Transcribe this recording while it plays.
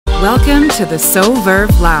Welcome to the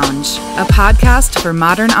SoVerve Lounge, a podcast for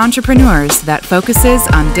modern entrepreneurs that focuses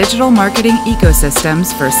on digital marketing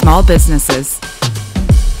ecosystems for small businesses.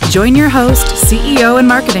 Join your host, CEO and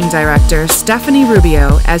Marketing Director, Stephanie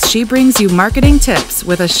Rubio, as she brings you marketing tips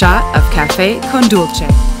with a shot of Café con Dulce.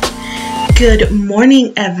 Good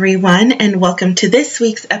morning, everyone, and welcome to this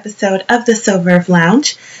week's episode of the SoVerve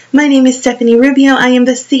Lounge. My name is Stephanie Rubio. I am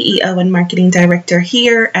the CEO and Marketing Director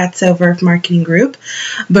here at SoVerve Marketing Group,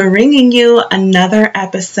 bringing you another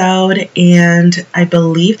episode, and I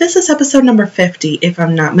believe this is episode number 50, if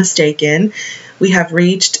I'm not mistaken. We have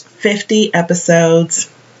reached 50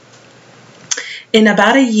 episodes in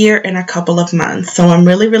about a year and a couple of months. So I'm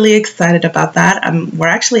really excited about that. We're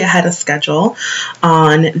actually ahead of schedule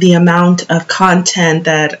on the amount of content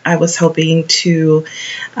that I was hoping to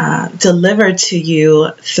deliver to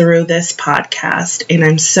you through this podcast. And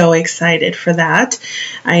I'm so excited for that.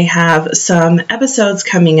 I have some episodes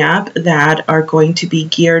coming up that are going to be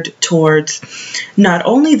geared towards not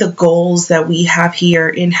only the goals that we have here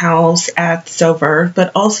in-house at SoVerve,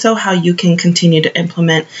 but also how you can continue to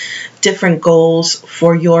implement different goals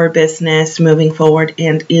for your business moving forward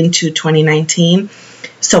and into 2019.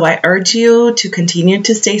 So I urge you to continue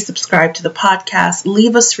to stay subscribed to the podcast,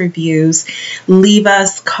 leave us reviews, leave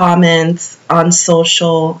us comments on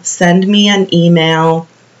social, send me an email.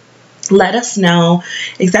 Let us know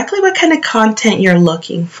exactly what kind of content you're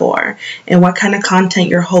looking for and what kind of content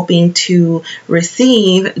you're hoping to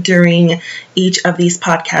receive during each of these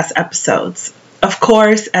podcast episodes. Of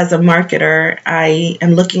course, as a marketer, I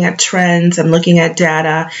am looking at trends, I'm looking at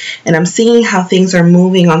data, and I'm seeing how things are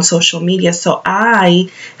moving on social media. So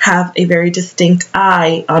I have a very distinct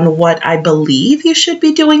eye on what I believe you should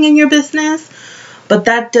be doing in your business. But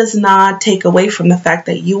that does not take away from the fact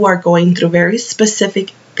that you are going through very specific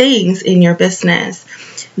things in your business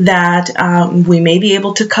that we may be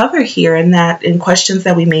able to cover here and questions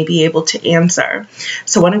that we may be able to answer.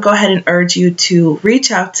 So I want to go ahead and urge you to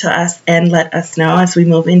reach out to us and let us know as we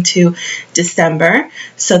move into December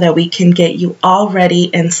so that we can get you all ready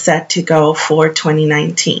and set to go for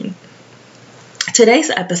 2019. Today's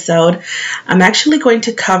episode, I'm actually going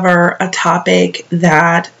to cover a topic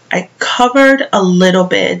that I covered a little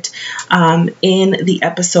bit in the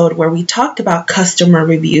episode where we talked about customer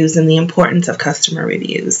reviews and the importance of customer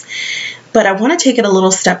reviews. But I want to take it a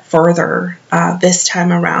little step further this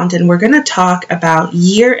time around, and we're going to talk about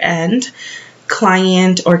year-end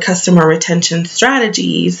client or customer retention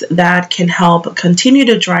strategies that can help continue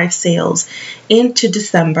to drive sales into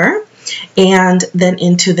December and then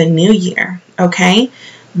into the new year, okay?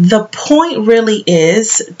 The point really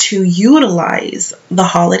is to utilize the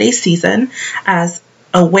holiday season as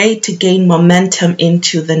a way to gain momentum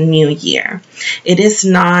into the new year. It is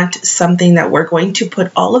not something that we're going to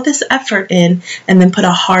put all of this effort in and then put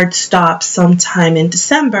a hard stop sometime in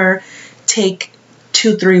December, take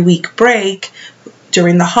 2-3 week break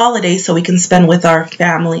during the holidays so we can spend with our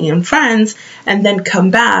family and friends and then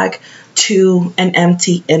come back to an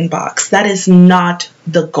empty inbox. That is not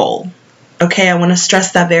the goal. Okay, I want to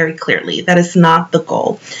stress that very clearly. That is not the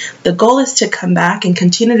goal. The goal is to come back and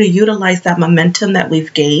continue to utilize that momentum that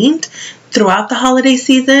we've gained throughout the holiday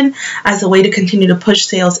season as a way to continue to push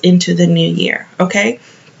sales into the new year, okay?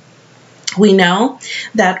 We know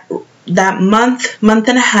that month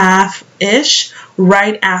and a half-ish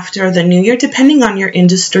right after the new year, depending on your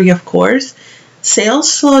industry, of course,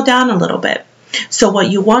 sales slow down a little bit. So what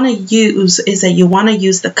you want to use is that you want to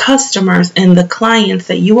use the customers and the clients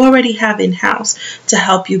that you already have in-house to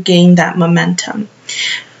help you gain that momentum.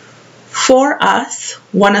 For us,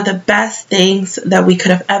 one of the best things that we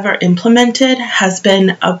could have ever implemented has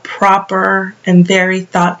been a proper and very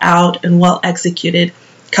thought out and well executed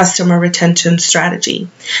customer retention strategy.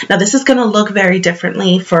 Now, this is going to look very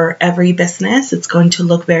differently for every business. It's going to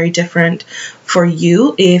look very different for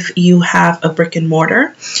you if you have a brick and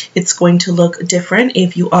mortar. It's going to look different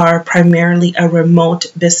if you are primarily a remote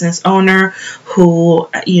business owner who,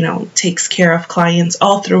 takes care of clients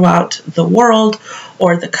all throughout the world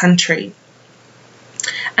or the country.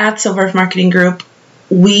 At SoVerve Marketing Group,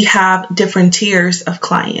 we have different tiers of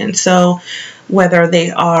clients. So whether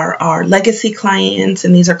they are our legacy clients,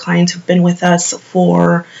 and these are clients who've been with us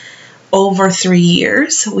for over 3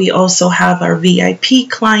 years. We also have our VIP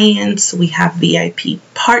clients. We have VIP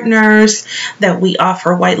partners that we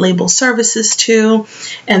offer white label services to.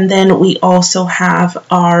 And then we also have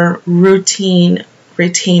our routine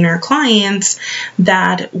retainer clients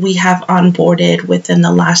that we have onboarded within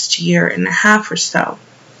the last year and a half or so.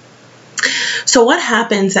 So what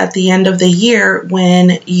happens at the end of the year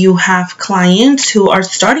when you have clients who are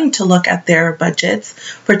starting to look at their budgets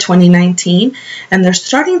for 2019 and they're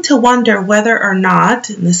starting to wonder whether or not,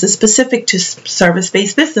 and this is specific to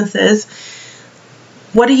service-based businesses,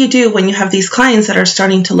 what do you do when you have these clients that are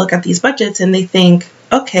starting to look at these budgets and they think,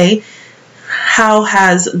 okay, how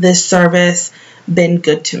has this service been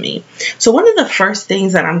good to me? So one of the first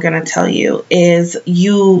things that I'm going to tell you is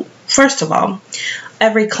first of all,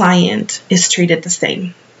 every client is treated the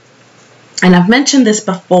same. And I've mentioned this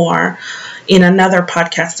before in another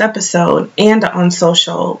podcast episode and on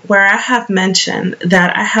social, where I have mentioned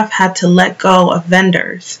that I have had to let go of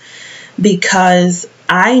vendors because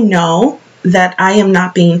I know that I am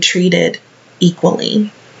not being treated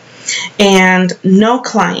equally. And no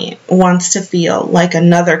client wants to feel like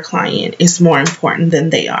another client is more important than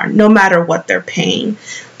they are, no matter what they're paying.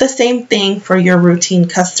 The same thing for your routine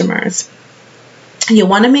customers. You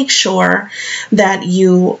want to make sure that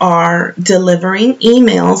you are delivering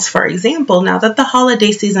emails. For example, now that the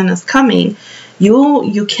holiday season is coming,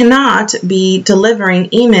 you cannot be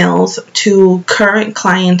delivering emails to current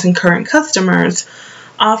clients and current customers,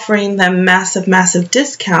 offering them massive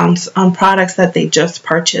discounts on products that they just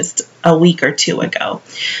purchased a week or two ago,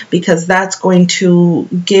 because that's going to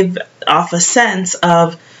give off a sense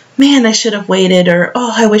of, man, I should have waited, or,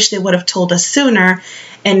 oh, I wish they would have told us sooner.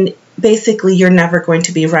 And basically, you're never going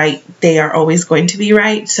to be right. They are always going to be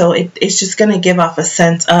right. So it's just going to give off a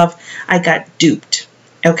sense of, I got duped.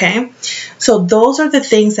 Okay? So those are the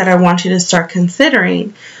things that I want you to start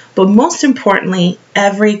considering. But most importantly,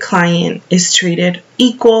 every client is treated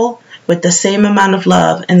equal with the same amount of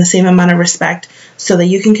love and the same amount of respect so that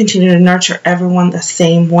you can continue to nurture everyone the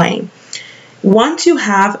same way. Once you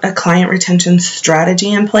have a client retention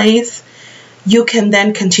strategy in place, you can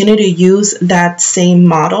then continue to use that same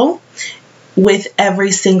model with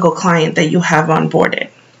every single client that you have onboarded.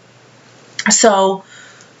 So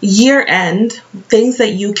year end, things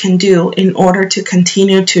that you can do in order to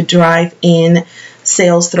continue to drive in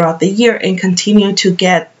sales throughout the year and continue to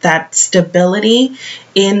get that stability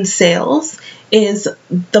in sales is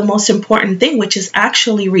the most important thing, which is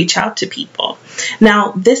actually reach out to people.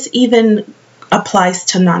 Now, this even applies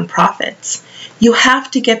to nonprofits. You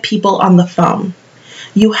have to get people on the phone.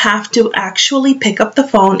 You have to actually pick up the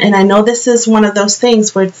phone. And I know this is one of those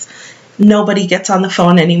things where nobody gets on the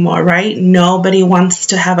phone anymore, right? Nobody wants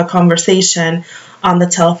to have a conversation on the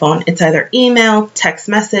telephone. It's either email, text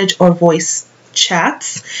message, or voice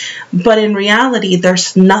chats. But in reality,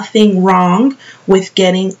 there's nothing wrong with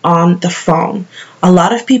getting on the phone. A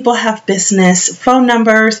lot of people have business phone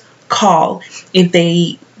numbers. Call.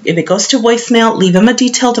 If it goes to voicemail, leave them a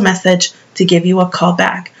detailed message to give you a call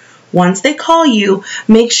back. Once they call you,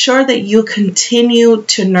 make sure that you continue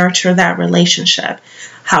to nurture that relationship.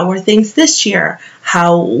 How were things this year?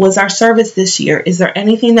 How was our service this year? Is there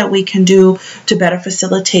anything that we can do to better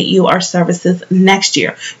facilitate you our services next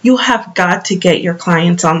year? You have got to get your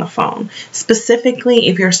clients on the phone. Specifically,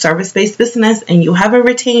 if you're a service-based business and you have a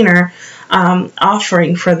retainer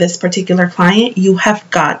offering for this particular client, you have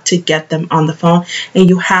got to get them on the phone and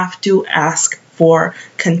you have to ask for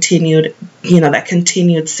continued, that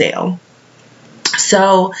continued sale.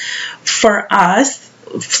 So for us,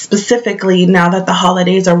 specifically now that the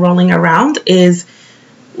holidays are rolling around, is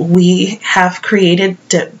we have created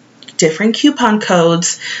different coupon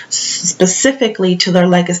codes specifically to their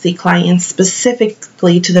legacy clients,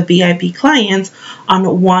 specifically to the VIP clients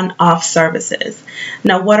on one-off services.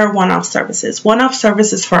 Now, what are one-off services? One-off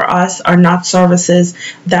services for us are not services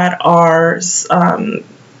that are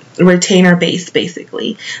retainer based.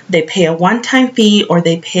 Basically, they pay a one-time fee or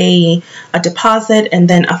they pay a deposit and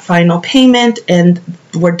then a final payment, and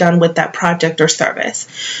we're done with that project or service.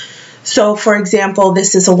 So, for example,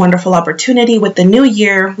 this is a wonderful opportunity with the new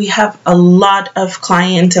year. We have a lot of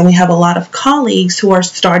clients and we have a lot of colleagues who are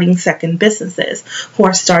starting second businesses, who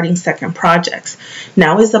are starting second projects.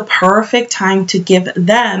 Now is the perfect time to give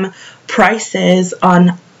them prices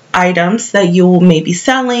on items that you may be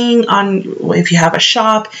selling on. If you have a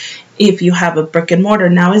shop, if you have a brick and mortar,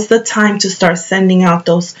 now is the time to start sending out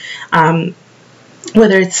those,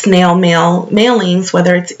 whether it's snail mail mailings,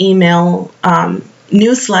 whether it's email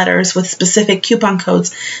newsletters with specific coupon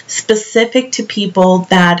codes specific to people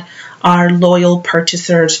that are loyal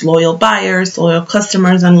purchasers, loyal buyers, loyal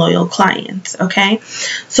customers, and loyal clients. Okay,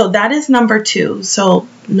 so that is number 2. So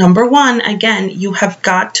number 1, again, you have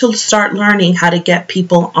got to start learning how to get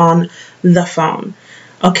people on the phone.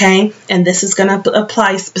 Okay, and this is going to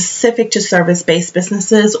apply specific to service-based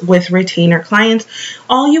businesses with retainer clients.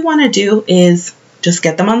 All you want to do is Just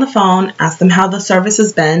get them on the phone, ask them how the service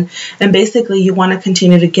has been, and basically you want to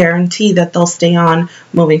continue to guarantee that they'll stay on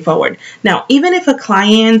moving forward. Now, even if a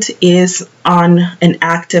client is on an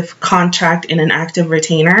active contract in an active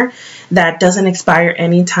retainer that doesn't expire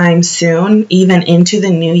anytime soon, even into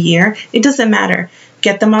the new year, it doesn't matter.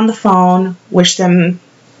 Get them on the phone, wish them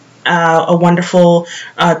a wonderful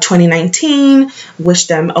 2019, wish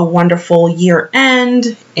them a wonderful year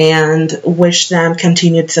end, and wish them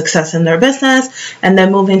continued success in their business, and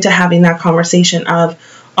then move into having that conversation of,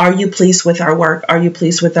 are you pleased with our work? Are you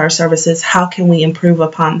pleased with our services? How can we improve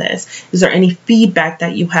upon this? Is there any feedback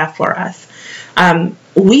that you have for us?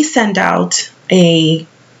 We send out a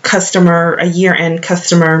year-end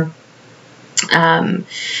customer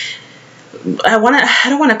I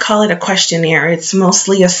don't want to call it a questionnaire. It's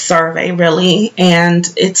mostly a survey, really, and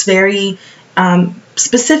it's very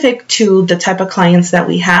specific to the type of clients that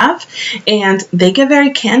we have, and they get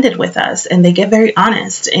very candid with us, and they get very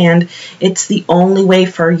honest, and it's the only way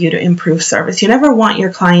for you to improve service. You never want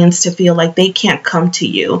your clients to feel like they can't come to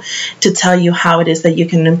you to tell you how it is that you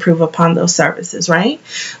can improve upon those services, right?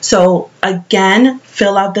 So again,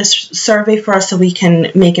 fill out this survey for us so we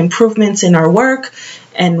can make improvements in our work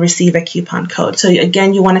and receive a coupon code. So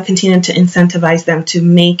again, you want to continue to incentivize them to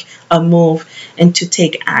make a move and to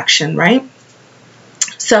take action, right?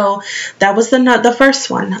 So that was the first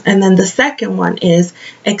one. And then the second one is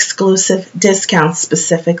exclusive discounts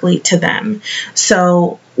specifically to them.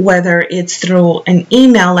 So whether it's through an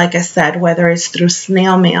email, like I said, whether it's through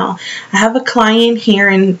snail mail. I have a client here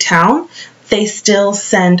in town. They still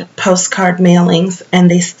send postcard mailings,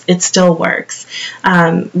 and it still works.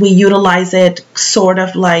 We utilize it sort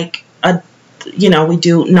of like we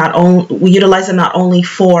utilize it not only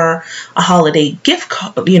for a holiday gift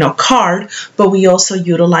card, but we also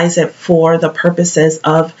utilize it for the purposes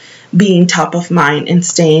of being top of mind and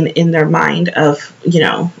staying in their mind of,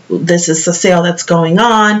 this is the sale that's going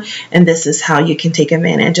on, and this is how you can take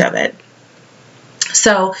advantage of it.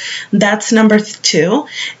 So that's number 2.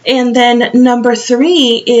 And then number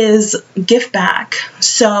 3 is give back.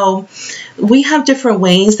 So we have different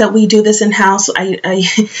ways that we do this in-house.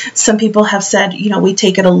 Some people have said, we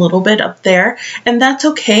take it a little bit up there, and that's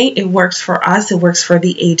okay. It works for us. It works for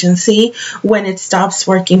the agency. When it stops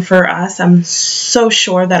working for us, I'm so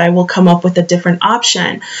sure that I will come up with a different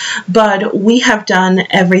option. But we have done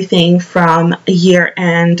everything from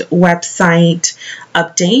year-end website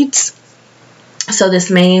updates. So this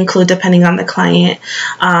may include, depending on the client,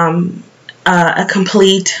 a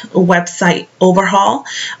complete website overhaul,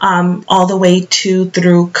 all the way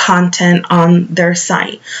through content on their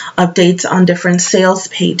site, updates on different sales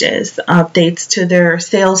pages, updates to their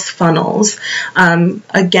sales funnels.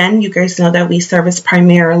 Again, you guys know that we service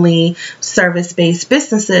primarily service-based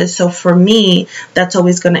businesses. So for me, that's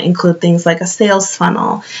always going to include things like a sales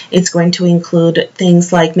funnel. It's going to include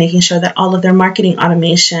things like making sure that all of their marketing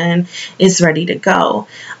automation is ready to go.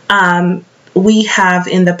 We have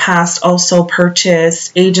in the past also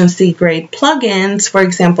purchased agency-grade plugins, for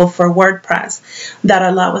example, for WordPress, that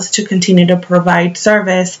allow us to continue to provide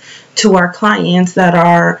service to our clients that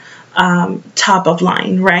are top of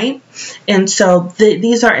line, right? And so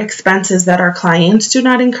these are expenses that our clients do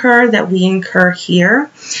not incur, that we incur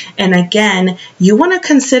here. And again, you want to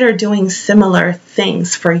consider doing similar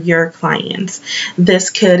things for your clients. This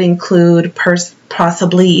could include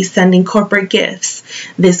possibly sending corporate gifts.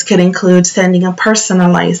 This could include sending a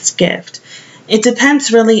personalized gift. It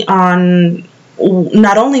depends really on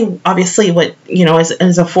not only obviously what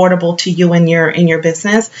is affordable to you and your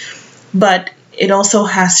business, but it also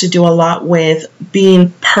has to do a lot with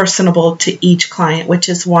being personable to each client, which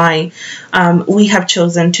is why we have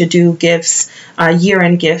chosen to do gifts,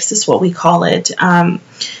 year-end gifts is what we call it,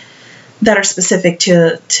 that are specific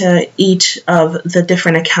to each of the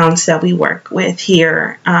different accounts that we work with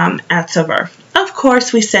here at SoVerve. Of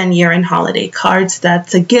course, we send year-end holiday cards.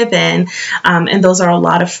 That's a given, and those are a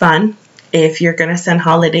lot of fun. If you're going to send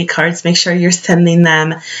holiday cards, make sure you're sending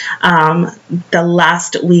them the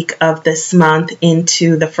last week of this month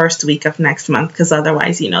into the first week of next month, because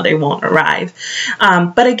otherwise, they won't arrive.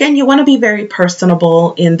 But again, you want to be very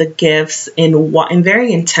personable in the gifts and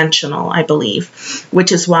very intentional, I believe,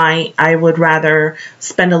 which is why I would rather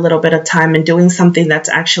spend a little bit of time in doing something that's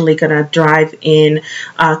actually going to drive in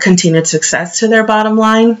continued success to their bottom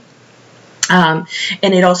line. And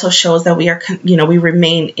it also shows that we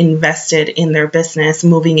remain invested in their business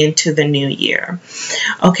moving into the new year.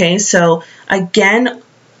 Okay, so again,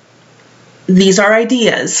 these are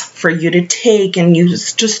ideas for you to take and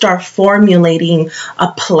use to start formulating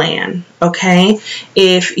a plan. Okay,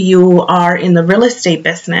 if you are in the real estate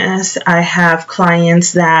business, I have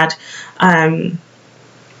clients that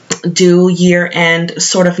do year-end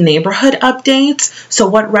sort of neighborhood updates. So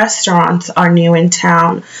what restaurants are new in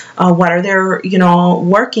town? What are their,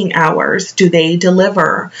 working hours? Do they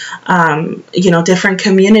deliver, different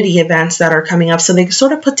community events that are coming up? So they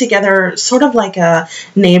sort of put together sort of like a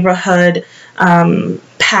neighborhood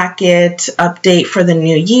packet update for the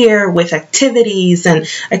new year with activities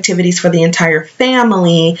for the entire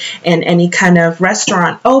family and any kind of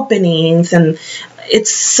restaurant openings. And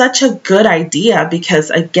it's such a good idea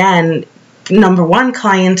because, again, number one,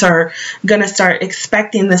 clients are going to start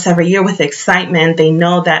expecting this every year with excitement. They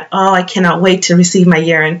know that, I cannot wait to receive my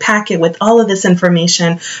year-end packet with all of this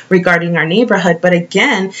information regarding our neighborhood. But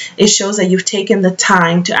again, it shows that you've taken the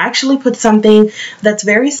time to actually put something that's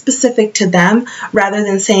very specific to them rather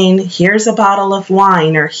than saying, here's a bottle of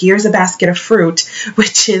wine or here's a basket of fruit,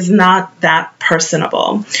 which is not that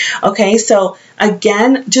personable. Okay, so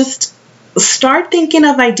again, just start thinking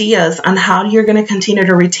of ideas on how you're going to continue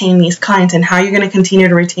to retain these clients and how you're going to continue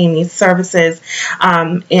to retain these services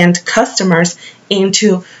and customers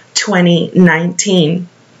into 2019.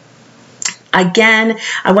 Again,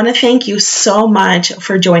 I want to thank you so much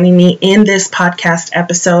for joining me in this podcast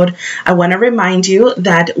episode. I want to remind you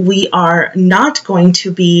that we are not going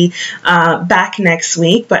to be back next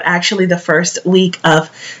week, but actually the first week of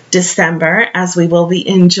December, as we will be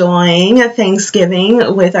enjoying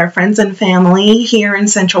Thanksgiving with our friends and family here in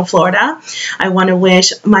Central Florida. I want to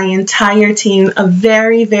wish my entire team a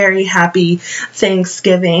very, very happy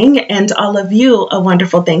Thanksgiving and all of you a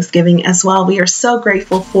wonderful Thanksgiving as well. We are so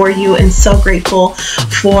grateful for you and so grateful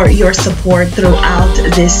for your support throughout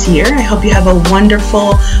this year. I hope you have a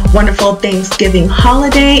wonderful, wonderful Thanksgiving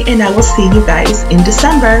holiday, and I will see you guys in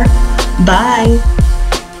December. Bye.